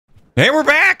Hey, we're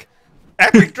back!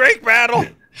 Epic Drake battle!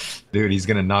 Dude, he's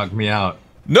gonna knock me out.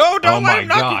 No, don't oh let my him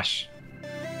knock gosh.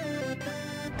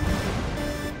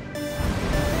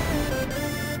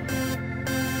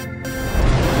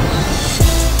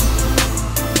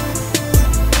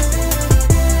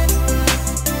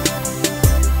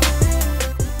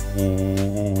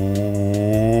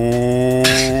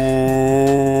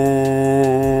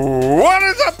 What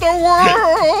is up, the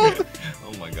world?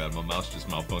 Oh my god, my mouse just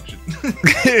malfunctioned.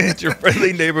 It's your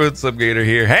friendly neighborhood subgator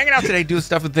here, hanging out today, doing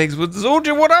stuff and things with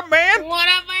Zueljin. What up, man? What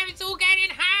up, baby? Zueljin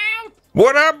in house?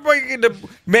 What up,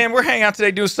 man? We're hanging out today,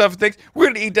 doing stuff and things. We're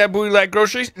gonna eat that booty like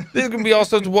groceries. There's gonna be all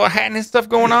sorts of what happening stuff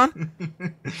going on.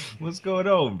 What's going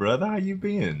on, brother? How you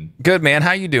been? Good, man.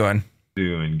 How you doing?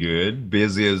 Doing good.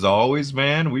 Busy as always,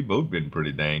 man. We both been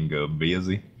pretty dang good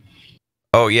busy.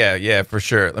 Oh, yeah, for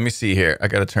sure. Let me see here. I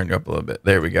got to turn you up a little bit.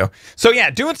 There we go. So, yeah,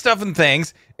 doing stuff and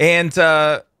things. And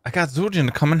I got Zueljin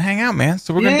to come and hang out, man.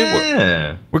 So we're going to do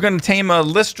what? We're going to tame a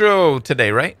Listro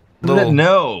today, right?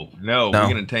 No. We're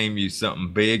going to tame you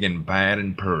something big and bad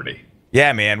and pretty.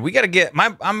 Yeah, man. We got to get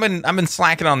I've been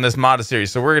slacking on this mod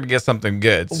series, so we're going to get something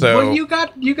good. So well, you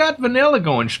got vanilla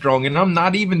going strong, and I'm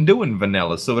not even doing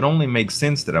vanilla, so it only makes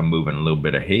sense that I'm moving a little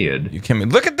bit ahead. You can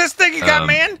look at this thing you got,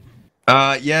 man.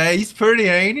 Yeah, he's pretty,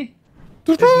 ain't he?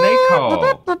 His name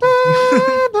call.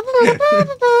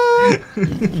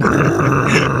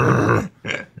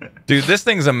 Dude, this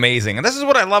thing's amazing. And this is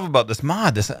what I love about this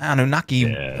mod. This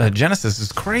Annunaki Genesis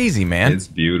is crazy, man. It's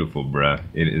beautiful, bruh.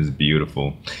 It is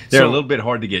beautiful. They're a little bit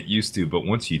hard to get used to, but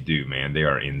once you do, man, they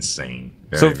are insane.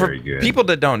 Very good. People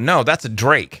that don't know, that's a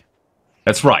Drake.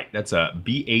 That's right. That's a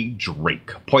BA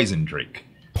Drake. Poison Drake.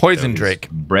 Poison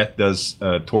Drake. Breath does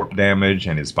torp damage,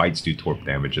 and his bites do torp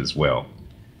damage as well.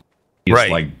 He's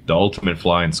like the ultimate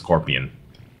flying scorpion.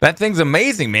 That thing's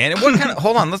amazing, man. And what kind of?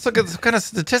 Hold on, let's look at what kind of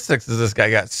statistics does this guy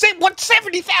got? Say what?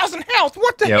 70,000 health.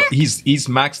 What the heck? He's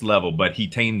max level, but he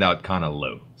tamed out kind of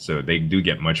low, so they do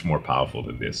get much more powerful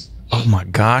than this. Oh my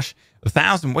gosh,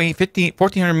 1,000 weight,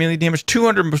 1,400 melee damage,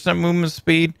 200% movement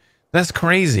speed. That's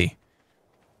crazy.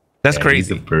 That's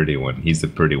crazy. He's a pretty one. He's a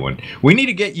pretty one. We need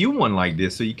to get you one like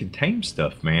this so you can tame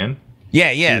stuff, man.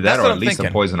 Yeah. Either that's that, what or I'm at least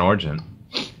thinking. a poison argent.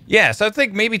 Yeah, so I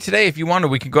think maybe today, if you wanted,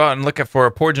 we could go out and look at for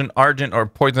a poison argent or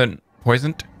poison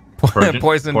argent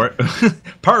or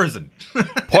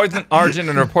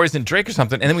a poison Drake or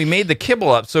something, and then we made the kibble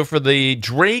up. So for the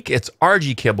Drake, it's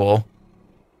Argy kibble,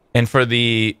 and for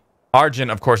the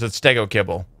argent, of course, it's Stego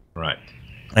kibble. Right.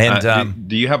 And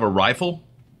do you have a rifle?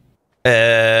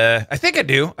 I think I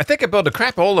do. I think I built a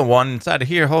crapola one inside of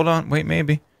here. Hold on, wait,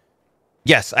 maybe.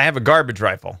 Yes, I have a garbage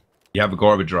rifle. You have a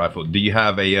garbage rifle. Do you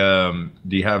have a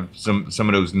do you have some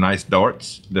of those nice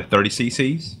darts, the 30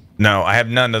 cc's? No, I have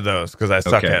none of those because I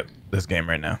suck at this game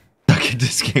right now. Suck at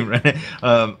this game right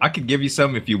now. I could give you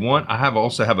some if you want. I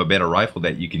also have a better rifle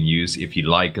that you can use if you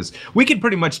like, because we can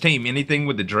pretty much tame anything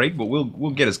with the Drake, but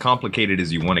we'll get as complicated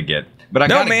as you want to get. But I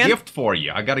got a gift for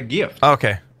you. I got a gift.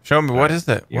 Okay, show me. What is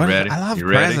that? You ready? I love you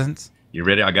presents. Ready? You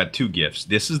ready? I got two gifts.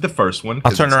 This is the first one.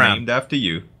 I'll turn around. Named after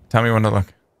you. Tell me when to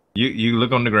look. You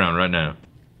look on the ground right now.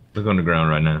 Look on the ground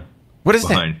right now. What is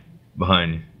that?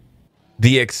 Behind you.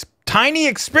 The tiny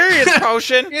experience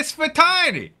potion. It's for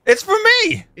tiny. It's for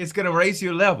me. It's gonna raise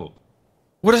your level.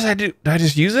 What does I do? Do I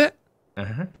just use it?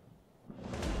 Uh-huh.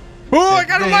 Oh, I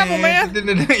got a level, man. You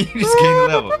just gained a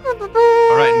level.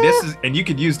 All right, and you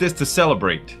could use this to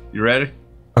celebrate. You ready?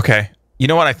 Okay. You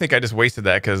know what? I think I just wasted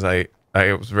that because I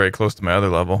was very close to my other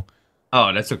level.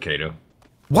 Oh, that's okay though.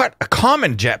 What? A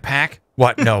common jetpack?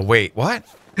 What? No, wait. What?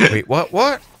 Wait,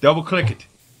 what? Double click it.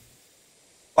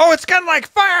 Oh, it's got like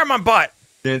fire on my butt.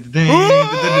 No, how do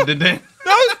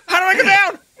I go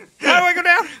down? How do I go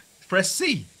down? Press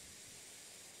C.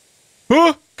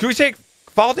 Can we take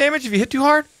fall damage if you hit too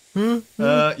hard?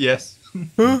 Yes.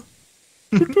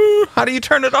 How do you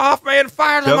turn it off, man?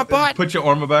 Fire's on my butt. Put your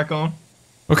armor back on.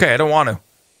 Okay, I don't want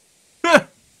to.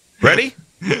 Ready?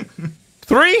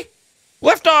 3,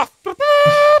 lift off.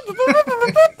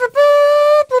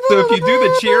 So if you do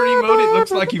the cheer emote, it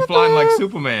looks like you're flying like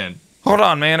Superman. Hold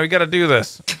on, man. We got to do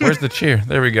this. Where's the cheer?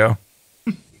 There we go.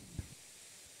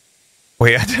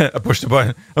 Wait, I pushed the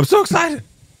button. I'm so excited.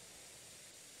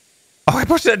 Oh, I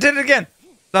pushed it. I did it again.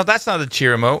 No, that's not the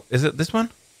cheer emote. Is it this one?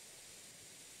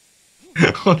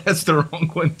 Oh, that's the wrong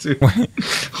one, too.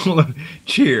 Hold on.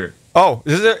 Cheer. Oh,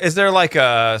 is there like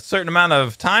a certain amount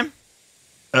of time?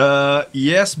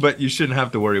 Yes, but you shouldn't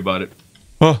have to worry about it.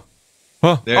 Oh,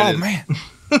 man.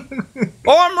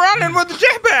 Oh, I'm running with the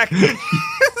jetpack.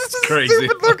 This is crazy.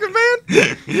 Stupid looking, man.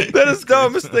 That is the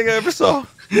dumbest thing I ever saw.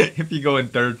 If you go in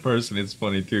third person, it's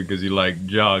funny too because you like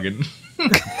jogging.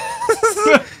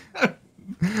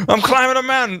 I'm climbing a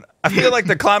mountain. I feel like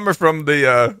the climber from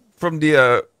the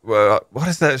what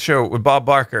is that show with Bob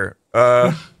Barker?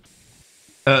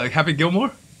 Happy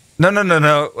Gilmore?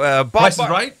 No. Bob Price is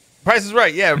Right? Price is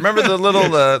Right. Yeah, remember the little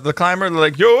the climber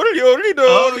like yodel yodel do.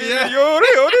 Oh yeah.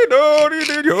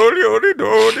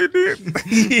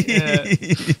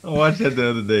 I watched that the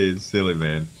other day. It's silly,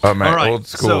 man. Oh man, all right, old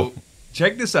school. So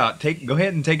check this out. Go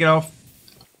ahead and take it off,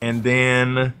 and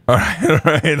then. All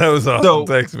right. That was awesome. So,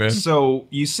 thanks, man. So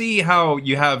you see how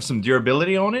you have some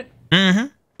durability on it? Mm-hmm.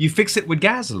 You fix it with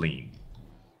gasoline.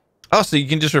 Oh, so you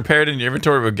can just repair it in your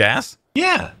inventory with gas?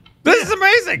 Yeah. This is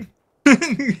amazing.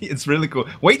 It's really cool.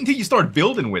 Wait until you start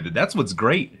building with it. That's what's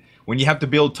great. When you have to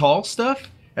build tall stuff,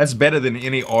 that's better than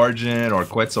any Argent or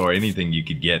Quetzal or anything you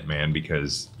could get, man,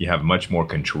 because you have much more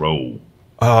control.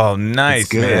 Oh,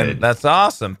 nice, man. That's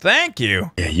awesome. Thank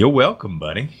you. Yeah, you're welcome,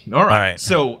 buddy. All right.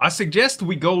 So I suggest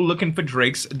we go looking for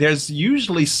drakes. There's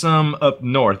usually some up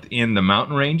north in the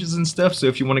mountain ranges and stuff. So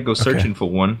if you want to go searching for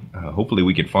one, hopefully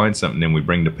we can find something. Then we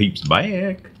bring the peeps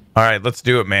back. All right, let's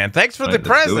do it, man. Thanks for the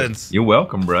presents. You're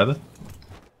welcome, brother.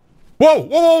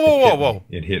 Whoa.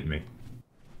 It hit me.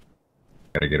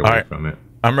 Gotta get away from it.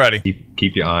 I'm ready.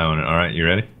 Keep your eye on it. All right, you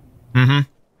ready? Mm-hmm.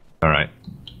 All right.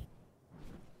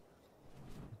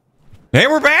 Hey,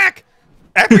 we're back!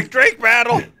 Epic Drake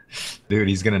battle! Dude,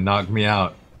 he's gonna knock me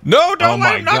out. No, don't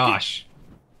let him knock you. Oh my gosh.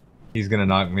 He's gonna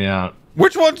knock me out.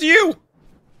 Which one's you?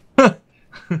 Hold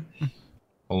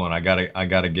on, I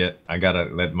gotta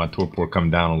let my torpor come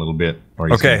down a little bit, or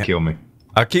he's gonna kill me.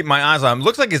 I'll keep my eyes on him.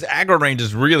 Looks like his aggro range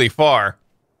is really far.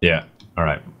 Yeah. All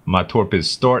right. My torp is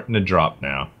starting to drop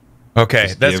now.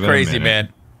 Okay, that's crazy, man.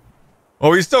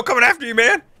 Oh, he's still coming after you,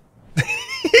 man.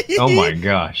 Oh my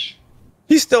gosh.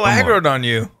 He's still aggroed on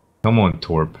you. Come on,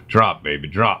 torp. Drop, baby.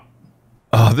 Drop.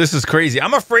 Oh, this is crazy.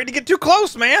 I'm afraid to get too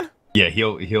close, man. Yeah,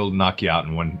 he'll knock you out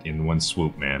in one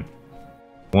swoop, man.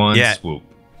 One swoop.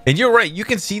 And you're right. You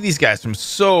can see these guys from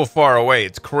so far away.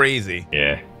 It's crazy.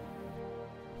 Yeah.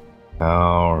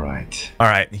 All right. All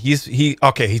right.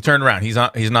 Okay. He turned around. He's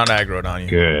not aggroed on you.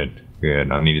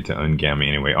 Good. I needed to ungam me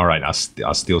anyway. All right. I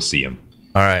still see him.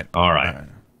 All right.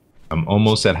 I'm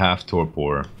almost at half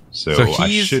torpor, so I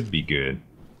should be good.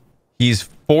 He's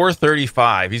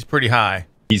 435. He's pretty high.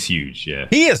 He's huge. Yeah.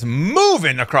 He is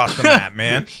moving across the map,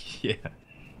 man. Yeah.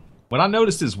 What I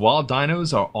noticed is wild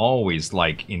dinos are always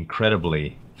like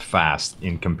incredibly fast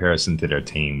in comparison to their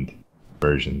tamed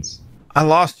versions. I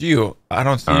lost you. I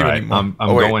don't see you anymore.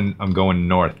 I'm going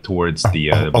north towards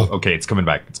the. Okay, it's coming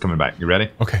back. You ready?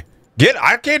 Okay.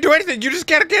 I can't do anything. You just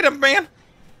gotta get him, man.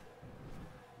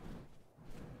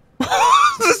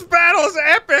 This battle is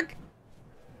epic.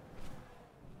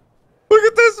 Look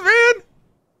at this, man.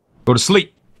 Go to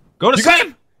sleep. Go to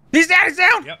sleep. He's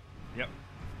down. Yep.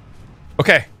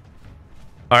 Okay.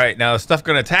 All right. Now, is stuff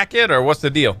gonna attack it, or what's the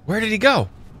deal? Where did he go?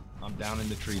 I'm down in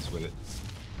the trees with it.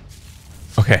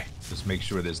 Okay. Just make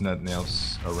sure there's nothing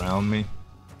else around me.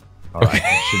 All right,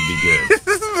 it should be good.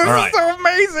 This is so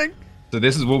amazing. So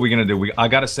this is what we're gonna do. I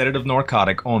got a sedative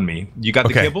narcotic on me. You got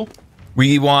the kibble?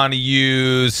 We want to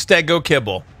use Stego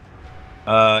kibble.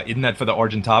 Isn't that for the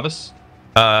Argentavis?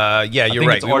 Yeah, you're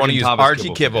right. We want to use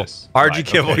RG kibble. RG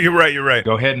kibble. Okay. You're right.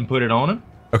 Go ahead and put it on him.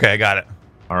 Okay, I got it.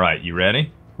 All right, you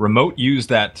ready? Remote use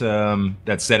that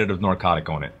that sedative narcotic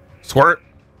on it. Squirt.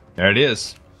 There it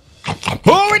is.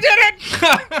 Oh, we did it!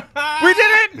 We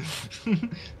did it!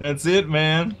 That's it,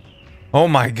 man. Oh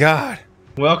my god.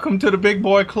 Welcome to the big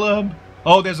boy club.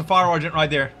 Oh, there's a fire Argent right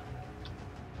there.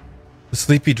 The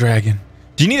sleepy dragon.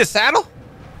 Do you need a saddle?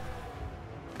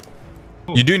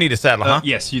 Ooh. You do need a saddle, huh?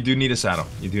 Yes, you do need a saddle.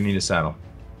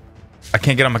 I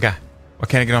can't get on my guy. Why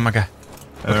can't I get on my guy?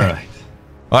 Okay.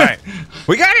 All right.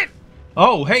 We got it!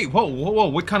 Oh, hey, whoa.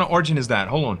 What kind of Argent is that?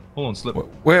 Hold on, slip.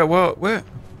 Where?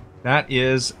 That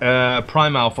is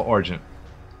Prime Alpha Argent.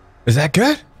 Is that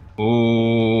good?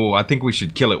 Oh, I think we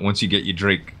should kill it once you get your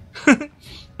Drake.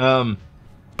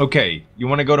 Okay, you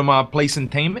want to go to my place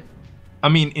and tame it? I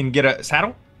mean, and get a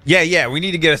saddle? Yeah, we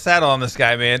need to get a saddle on this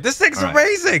guy, man. This thing's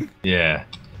amazing. Yeah.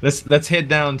 Let's head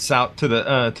down south to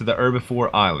the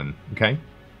Herbivore Island, okay?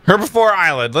 Herbivore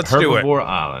Island, let's do it. Herbivore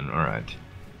Island, all right.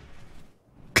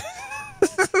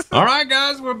 All right,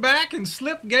 guys, we're back, and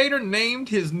Slipgator named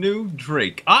his new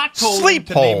Drake. I told him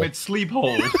to name it Sleep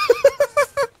Hole.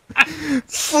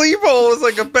 Sleep Hole is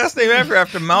like the best name ever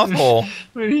after Mouth Hole.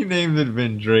 But he named it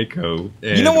Ben Draco,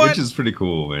 you know what? Which is pretty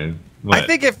cool, man. What?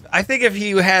 I think if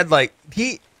he had like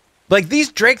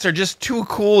these Drakes are just too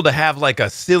cool to have like a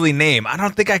silly name. I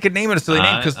don't think I could name it a silly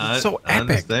name because it's so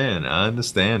epic. I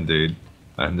understand, dude.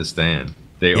 I understand.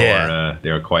 They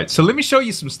are quite. So let me show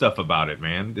you some stuff about it,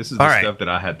 man. This is the stuff that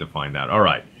I had to find out. All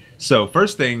right. So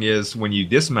first thing is when you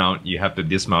dismount, you have to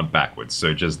dismount backwards.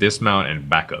 So just dismount and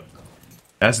back up.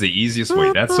 That's the easiest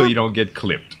way. That's so you don't get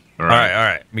clipped. All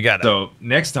right. We got it. So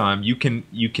next time you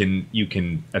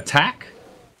can attack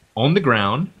on the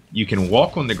ground, you can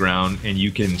walk on the ground, and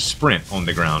you can sprint on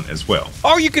the ground as well.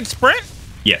 Oh, you can sprint?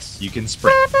 Yes, you can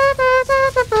sprint.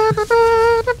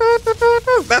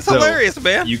 That's hilarious,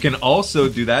 man. You can also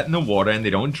do that in the water, and they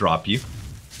don't drop you.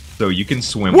 So you can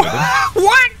swim with them.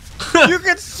 What? You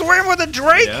can swim with a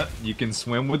drake? Yeah, you can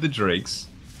swim with the drakes.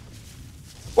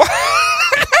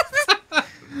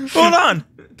 Hold on.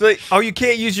 Oh, you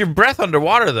can't use your breath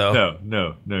underwater though.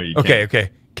 No, you can't.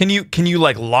 Okay. Can you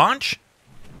like launch?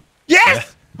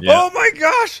 Yes. Yeah. Oh my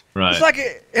gosh. Right. It's like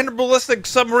an interballistic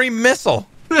submarine missile.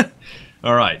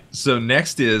 All right. So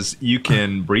next is you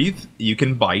can breathe, you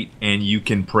can bite, and you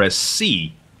can press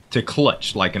C to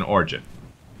clutch like an Argent.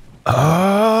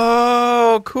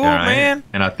 Oh, cool, man.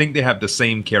 And I think they have the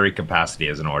same carry capacity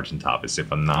as an Argentopus,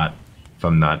 if I'm not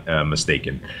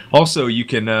mistaken. Also, you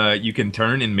can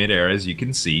turn in midair, as you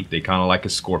can see. They kind of like a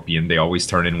scorpion. They always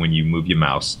turn in when you move your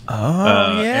mouse.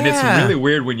 Oh, yeah. And it's really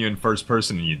weird when you're in first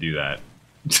person and you do that.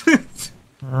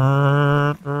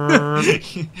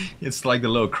 It's like the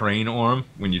little crane arm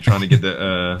when you're trying to get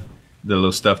the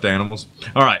little stuffed animals.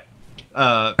 All right.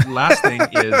 Last thing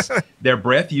is their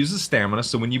breath uses stamina.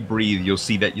 So when you breathe, you'll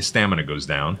see that your stamina goes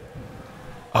down.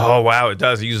 Oh, wow. It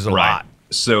does. It uses a lot.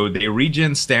 So they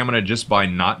regen stamina just by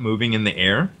not moving in the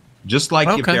air, just like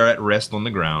if they're at rest on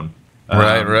the ground.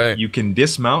 Right. You can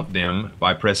dismount them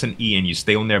by pressing E, and you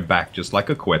stay on their back just like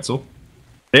a Quetzal.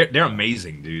 They're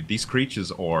amazing, dude. These creatures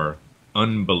are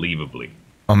unbelievably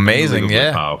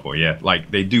powerful. Yeah, like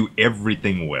they do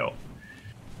everything well.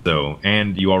 So,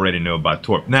 and you already know about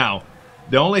Torp. Now,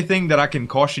 the only thing that I can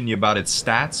caution you about its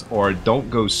stats are don't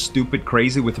go stupid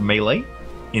crazy with melee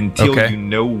until you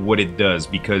know what it does,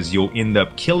 because you'll end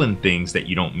up killing things that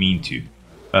you don't mean to.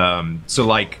 So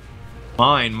like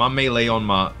my melee on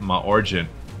my Argent,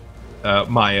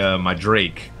 my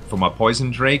Drake, for my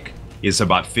Poison Drake is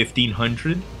about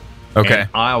 1500. Okay. And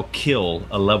I'll kill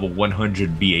a level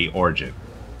 100 BA Argent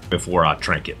before I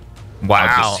trank it. Wow.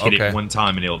 I'll just hit it one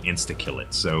time and it'll insta-kill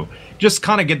it. So just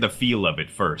kind of get the feel of it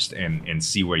first and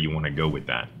see where you want to go with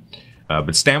that.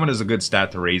 But stamina is a good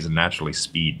stat to raise, and naturally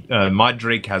speed. My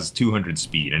Drake has 200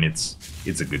 speed, and it's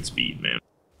a good speed, man.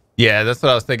 Yeah, that's what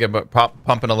I was thinking about,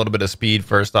 pumping a little bit of speed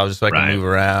first off, just so I can move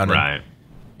around. Right.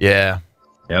 Yeah.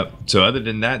 Yep. So other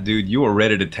than that, dude, you are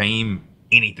ready to tame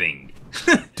anything.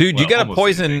 Dude, well, you got a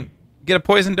poison. Anything. Get a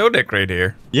poison Dodek right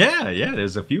here. Yeah.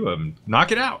 There's a few of them.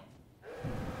 Knock it out.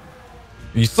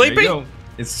 You sleepy? You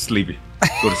it's sleepy.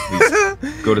 Go to sleep.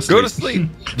 Go to sleep. Go to sleep.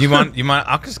 You mind?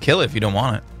 I'll just kill it if you don't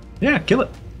want it. Yeah, kill it.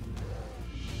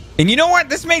 And you know what?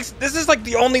 This is like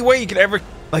the only way you could ever,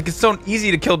 like, it's so easy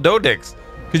to kill Dodeks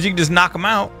because you can just knock them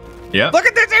out. Yeah. Look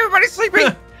at this, everybody's sleeping.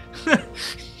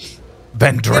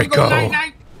 Ben Draco.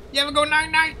 You ever go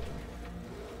night-night?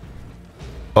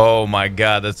 Oh my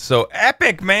god, that's so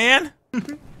epic, man.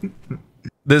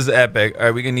 This is epic. All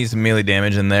right, we're gonna need some melee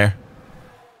damage in there.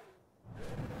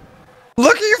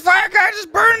 Look at your fire guy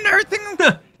just burning everything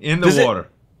in the water.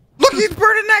 Look, he's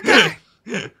burning that guy.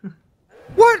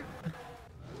 What?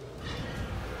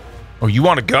 Oh, you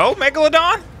want to go,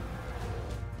 Megalodon?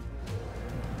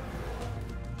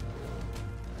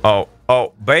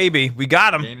 Oh, baby, we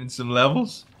got him. Gaining some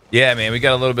levels. Yeah, man, we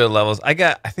got a little bit of levels. I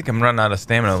think I'm running out of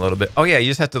stamina a little bit. Oh yeah, you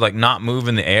just have to like not move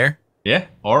in the air. Yeah,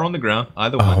 or on the ground,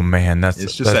 either one. Oh man,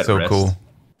 that's so rest. Cool.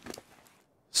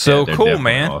 So cool,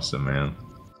 man. Awesome, man.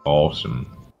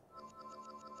 Awesome.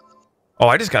 Oh,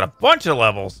 I just got a bunch of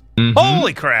levels.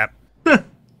 Holy crap.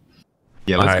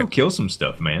 Yeah, let's go kill some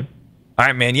stuff, man. All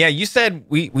right, man. Yeah, you said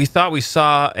we thought we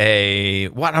saw I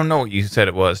don't know what you said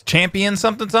it was. Champion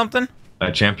something?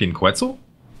 A champion Quetzal?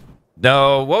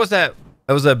 No, what was that?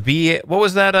 That was a B. What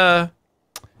was that?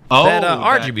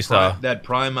 Argent we saw. That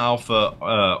Prime Alpha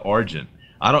Argent.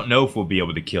 I don't know if we'll be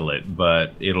able to kill it,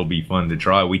 but it'll be fun to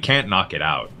try. We can't knock it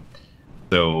out.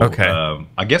 So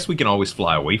I guess we can always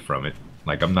fly away from it.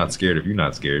 Like, I'm not scared if you're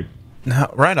not scared.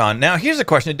 No, right on. Now, here's a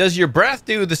question. Does your breath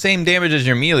do the same damage as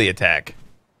your melee attack?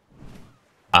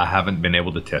 I haven't been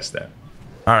able to test that.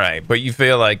 All right, but you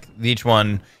feel like each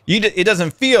one... it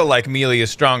doesn't feel like melee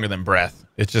is stronger than breath.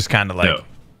 It's just kind of like... No.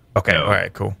 Okay, no. All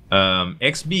right, cool.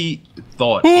 XB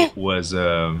thought it was...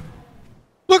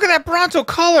 Look at that Bronto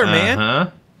color,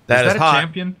 man. That is hot. A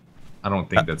champion? I don't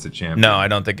think that's a champion. No, I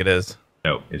don't think it is.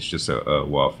 No, it's just a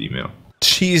wild female.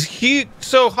 She's huge,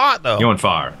 so hot, though. You're on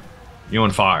fire. You're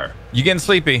on fire. You getting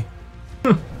sleepy?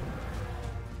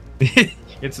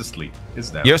 It's asleep. It's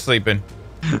down. You're sleeping.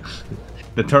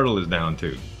 The turtle is down,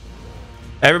 too.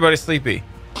 Everybody's sleepy.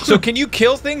 So can you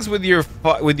kill things with your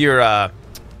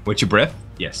With your breath?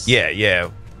 Yes. Yeah, yeah.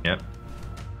 Yep.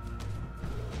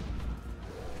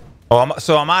 Oh,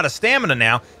 so I'm out of stamina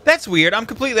now. That's weird. I'm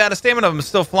completely out of stamina. I'm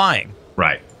still flying.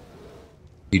 Right.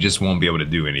 You just won't be able to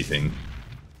do anything.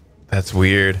 That's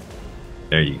weird.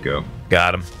 There you go.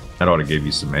 Got him. That ought to give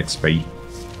you some XP.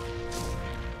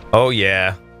 Oh,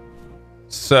 yeah.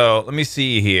 So, let me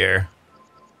see here.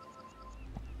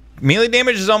 Melee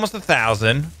damage is almost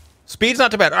 1,000. Speed's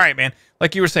not too bad. All right, man.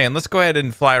 Like you were saying, let's go ahead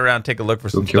and fly around, take a look for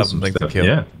some stuff and things to kill.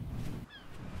 Yeah.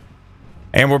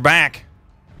 And we're back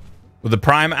with the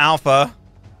Prime Alpha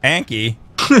Anki.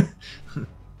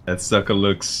 That sucker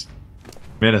looks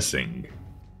menacing.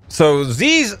 So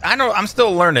Z's, I'm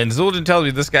still learning. Zueljin tells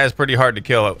me this guy's pretty hard to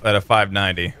kill at a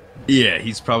 590. Yeah,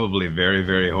 he's probably very,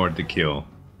 very hard to kill.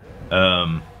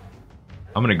 I'm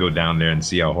gonna go down there and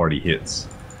see how hard he hits.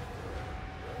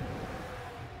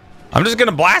 I'm just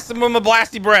gonna blast him with my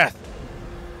blasty breath.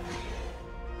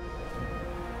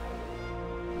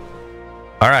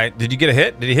 All right, did you get a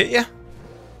hit? Did he hit you?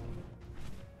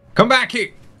 Come back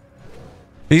here.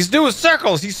 He's doing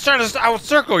circles. He's trying to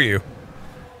out-circle you.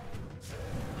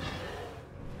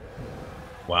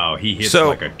 Wow, he hits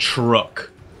like a truck.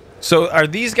 So are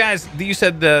these guys, you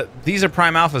said these are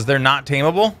Prime Alphas, they're not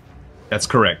tameable? That's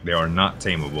correct, they are not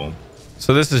tameable.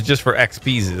 So this is just for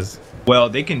XPs. Well,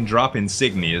 they can drop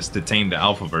insignias to tame the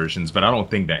alpha versions, but I don't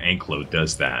think the Anklo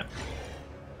does that.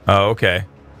 Oh, okay.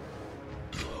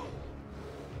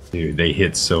 Dude, they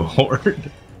hit so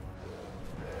hard.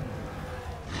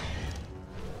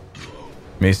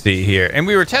 Let me see here. And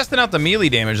we were testing out the melee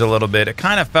damage a little bit. It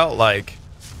kind of felt like...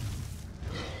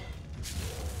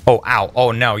 Oh, ow.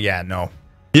 Oh, no. Yeah, no.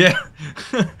 Yeah.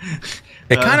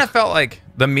 It kind of felt like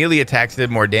the melee attacks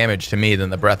did more damage to me than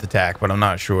the breath attack, but I'm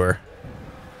not sure.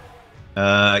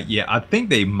 Yeah, I think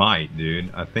they might,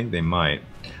 dude. I think they might.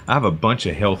 I have a bunch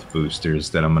of health boosters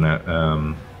that I'm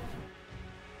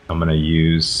gonna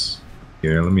use.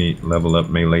 Here, let me level up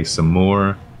melee some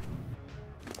more.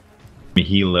 Let me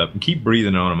heal up. Keep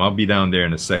breathing on them. I'll be down there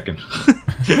in a second.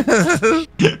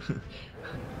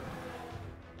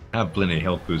 I have plenty of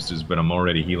health boosters, but I'm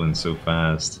already healing so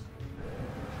fast.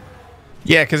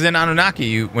 Yeah, because in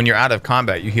Annunaki, when you're out of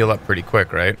combat, you heal up pretty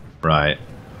quick, right? Right.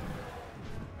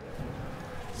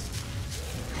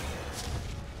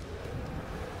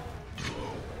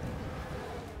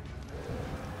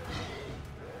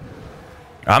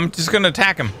 I'm just gonna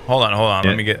attack him. Hold on.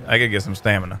 Yeah. I gotta get some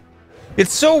stamina.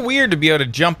 It's so weird to be able to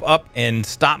jump up and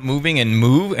stop moving and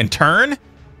move and turn.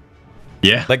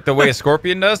 Yeah. Like the way a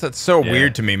scorpion does. That's so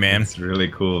weird to me, man. It's really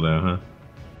cool though, huh?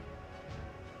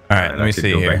 All right, let me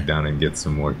see here. Go back down and get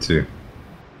some more too.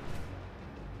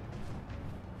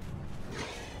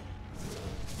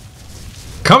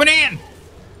 Coming in.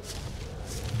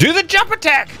 Do the jump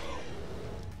attack.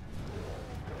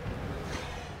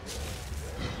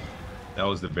 That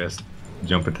was the best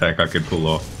jump attack I could pull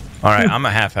off. All right, I'm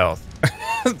at half health.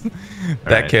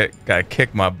 That guy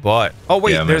kicked my butt. Oh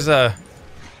wait, Yeah, there's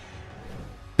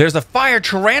a fire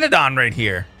pteranodon right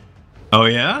here. Oh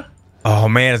yeah? Oh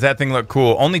man, does that thing look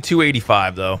cool? Only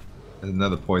 285 though. There's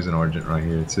another poison argent right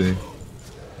here too.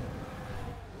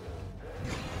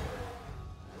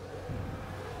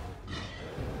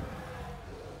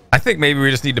 I think maybe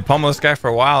we just need to pummel this guy for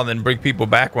a while and then bring people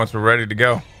back once we're ready to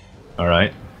go. All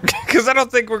right. Because I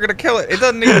don't think we're gonna kill it. It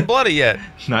doesn't even bloody yet.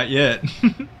 Not yet.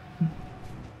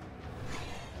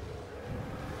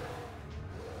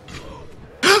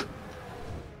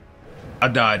 I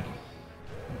died.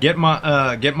 Get my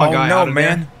guy out of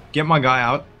there. Get my guy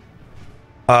out.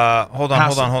 Hold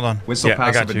on. Whistle yeah, I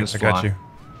passive got in you. this I got fly. you.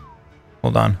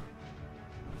 Hold on.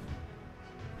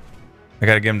 I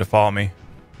gotta get him to follow me.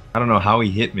 I don't know how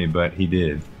he hit me, but he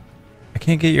did. I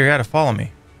can't get your guy to follow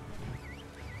me.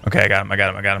 Okay, I got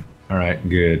him. All right,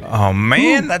 good. Oh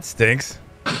man, that stinks.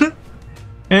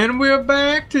 And we're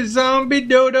back to Zombie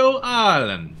Dodo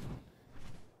Island.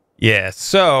 Yeah,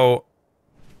 so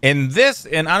in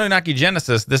Annunaki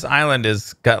Genesis, this island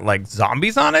has got like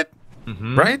zombies on it,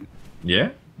 right?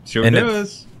 Yeah, sure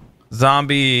does.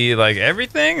 Zombie like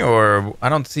everything, or I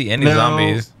don't see any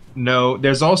zombies. No,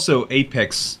 there's also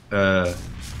apex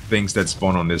things that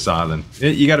spawn on this island.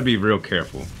 You got to be real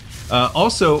careful.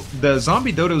 Also, the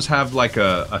zombie dodos have like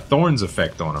a thorns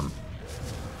effect on them.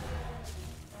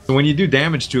 So when you do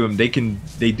damage to them, they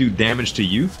do damage to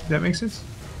you. Does that make sense?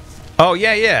 Oh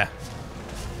yeah.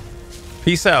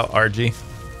 Peace out, RG.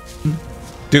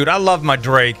 Dude, I love my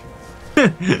Drake.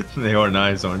 They are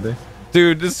nice, aren't they?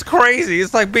 Dude, this is crazy.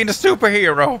 It's like being a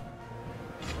superhero.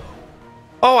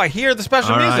 Oh, I hear the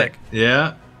special music.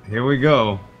 Yeah, here we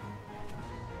go.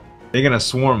 They're gonna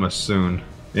swarm us soon.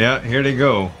 Yeah, here they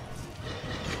go.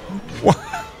 What?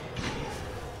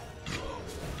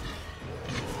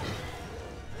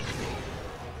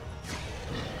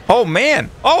 Oh man!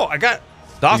 Oh, I got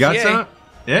dossier. You got some?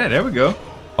 Yeah, there we go.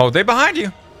 Oh, they behind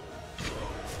you.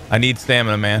 I need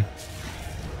stamina, man.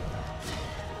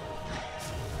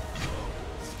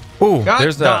 Ooh,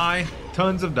 there's die.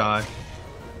 Tons of die.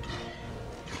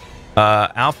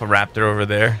 Alpha Raptor over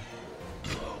there.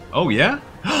 Oh yeah?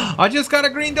 I just got a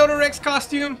green Dodo Rex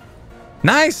costume.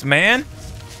 Nice, man.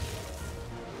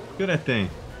 Good at thing.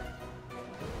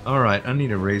 All right, I need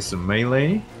to raise some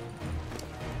melee.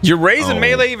 You're raising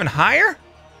melee even higher?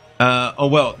 Oh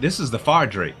well, this is the Fire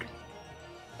Drake.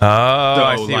 Oh, so,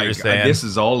 I see what you're saying. This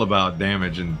is all about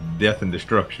damage and death and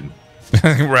destruction.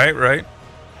 Right, right.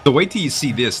 So wait till you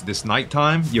see this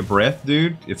nighttime. Your breath,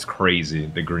 dude, it's crazy.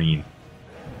 The green.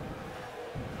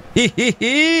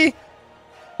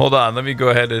 Hold on, let me go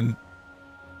ahead and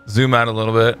zoom out a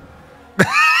little bit.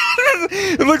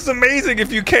 It looks amazing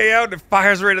if you K out and it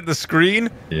fires right at the screen.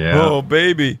 Yeah. Oh,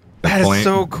 baby. That is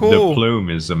so cool. The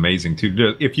plume is amazing,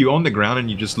 too. If you're on the ground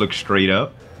and you just look straight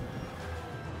up,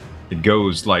 it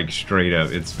goes, like, straight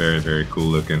up. It's very, very cool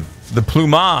looking. The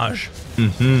plumage.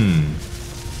 Mm-hmm.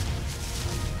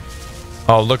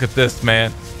 Oh, look at this,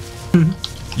 man.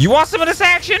 You want some of this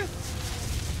action?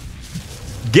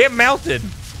 Get melted.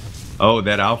 Oh,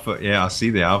 that alpha. Yeah, I see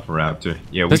the alpha raptor.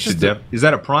 Yeah, we should. Is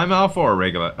that a prime alpha or a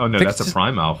regular? Oh no, that's a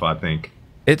prime alpha, I think.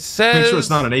 It says. Make sure it's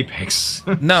not an apex.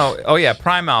 No. Oh yeah,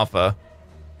 prime alpha.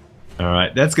 All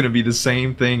right, that's gonna be the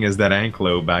same thing as that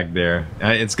Anklo back there.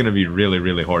 It's gonna be really,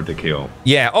 really hard to kill.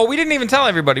 Yeah. Oh, we didn't even tell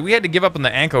everybody. We had to give up on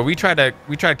the Anklo. We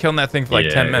tried killing that thing for like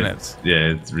 10 minutes.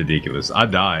 It's ridiculous. I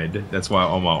died. That's why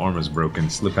all my armor's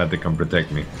broken. Slip had to come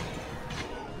protect me.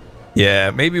 Yeah,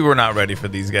 maybe we're not ready for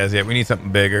these guys yet. We need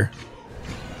something bigger.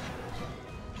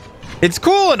 It's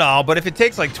cool and all, but if it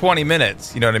takes like 20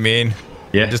 minutes, you know what I mean?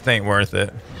 Yeah. It just ain't worth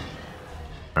it.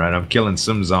 All right, I'm killing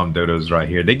some Zomdodos right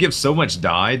here. They give so much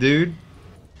dye, dude.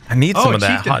 I need some of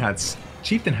that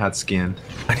Chieftain hat skin.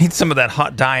 I need some of that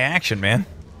hot dye action, man.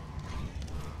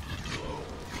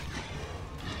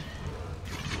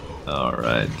 All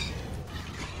right.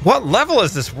 What level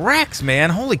is this Rex,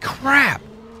 man? Holy crap.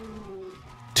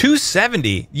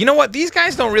 270. You know what? These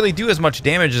guys don't really do as much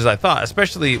damage as I thought,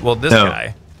 especially, well, this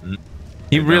guy.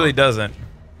 He really doesn't.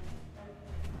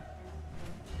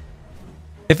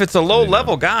 If it's a low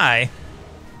level guy,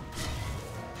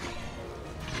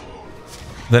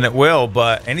 then it will,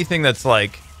 but anything that's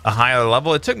like a higher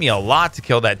level, it took me a lot to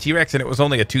kill that T-Rex and it was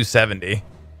only a 270.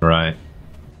 Right.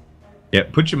 Yeah,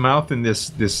 put your mouth in this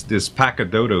pack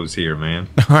of dodos here, man.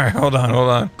 All right, hold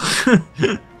on.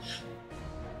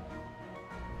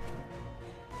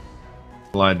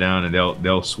 Lie down and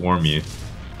they'll swarm you.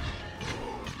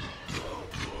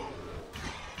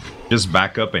 Just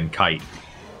back up and kite.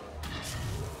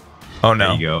 Oh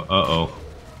no. There you go. Uh-oh.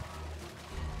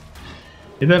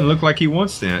 It doesn't look like he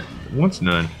wants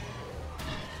none.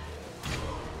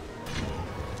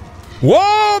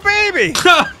 Whoa, baby!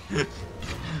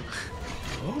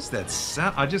 What was that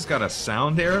sound? I just got a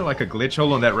sound error, like a glitch.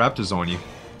 Hold on, that raptor's on you.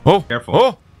 Oh,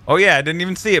 careful. Oh yeah, I didn't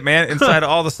even see it, man. Inside of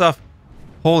all the stuff.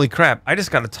 Holy crap! I just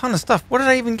got a ton of stuff. What did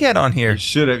I even get on here?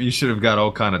 You should have got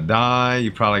all kind of dye.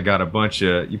 You probably got a bunch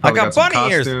of. You probably got some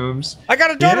bunny costumes. ears. I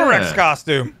got a Dodo Rex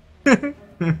costume.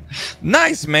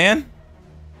 Nice, man.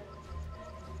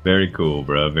 Very cool,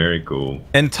 bro. Very cool.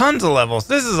 And tons of levels.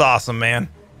 This is awesome, man.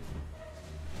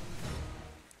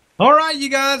 All right, you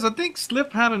guys. I think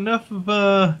Slip had enough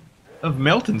of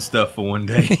melting stuff for one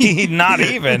day. Not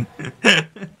even.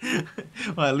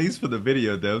 Well, at least for the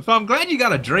video, though. So I'm glad you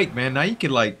got a Drake, man. Now you can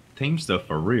like tame stuff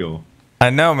for real. I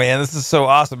know, man. This is so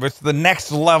awesome. It's the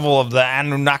next level of the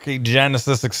Annunaki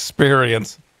Genesis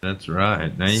experience. That's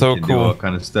right. Now you so can cool. do all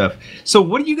kind of stuff. So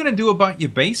what are you gonna do about your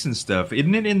base and stuff?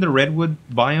 Isn't it in the redwood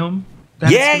biome?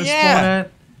 Yeah.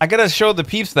 I gotta show the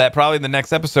peeps that probably in the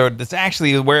next episode. That's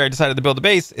actually where I decided to build the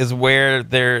base, is where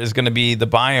there is gonna be the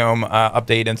biome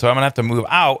update, and so I'm gonna have to move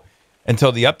out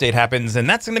until the update happens, and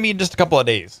that's gonna be in just a couple of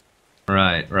days.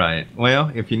 Right.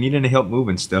 Well, if you need any help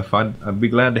moving stuff, I'd be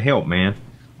glad to help, man.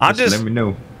 I'll just let me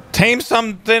know. Tame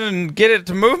something and get it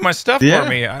to move my stuff for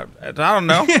me. I don't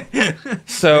know.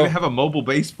 So maybe have a mobile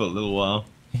base for a little while.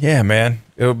 Yeah, man,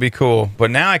 it would be cool.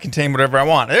 But now I can tame whatever I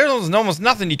want. There's almost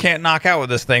nothing you can't knock out with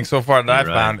this thing so far that I've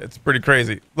found. It's pretty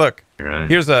crazy. Look,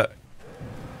 here's a.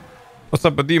 What's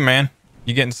up with you, man?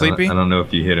 You getting sleepy? I don't know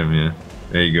if you hit him yet.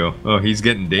 There you go. Oh, he's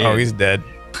getting dead. Oh, he's dead.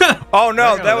 Oh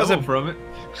no, that was a from it.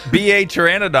 BA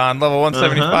Pteranodon, level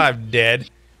 175, dead.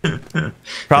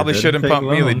 Probably shouldn't pump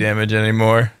melee damage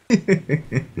anymore.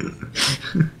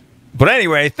 But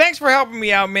anyway, thanks for helping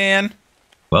me out, man.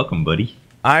 Welcome, buddy.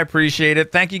 I appreciate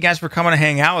it. Thank you guys for coming to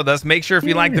hang out with us. Make sure if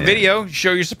you like the video,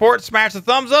 show your support, smash the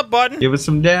thumbs up button. Give us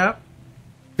some dap.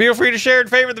 Feel free to share and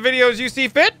favorite the videos you see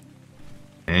fit.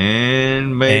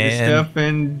 And may the stuff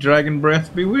and dragon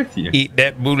breath be with you. Eat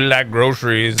that booty like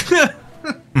groceries.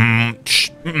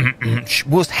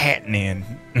 What's happening?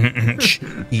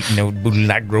 Eating those booty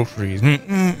like groceries.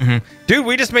 Dude,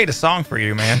 we just made a song for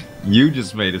you, man. You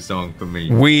just made a song for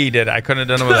me. We did. I couldn't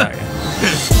have done it without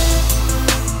you.